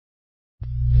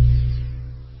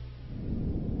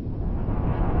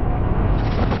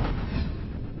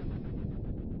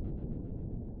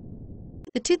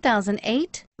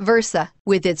2008 Versa.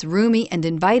 With its roomy and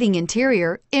inviting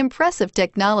interior, impressive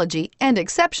technology, and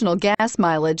exceptional gas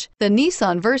mileage, the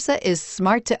Nissan Versa is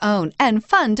smart to own and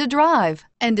fun to drive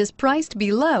and is priced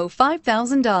below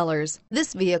 $5,000.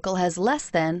 This vehicle has less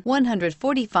than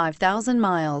 145,000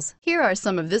 miles. Here are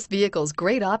some of this vehicle's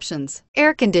great options: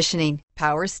 air conditioning,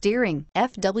 power steering,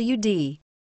 FWD,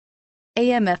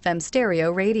 AM/FM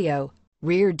stereo radio,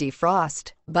 rear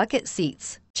defrost, bucket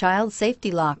seats, child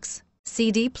safety locks,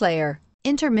 CD player,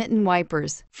 intermittent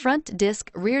wipers, front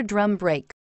disc rear drum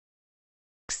brakes.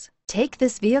 Take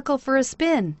this vehicle for a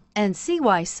spin and see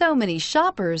why so many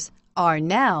shoppers are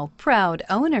now proud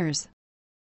owners.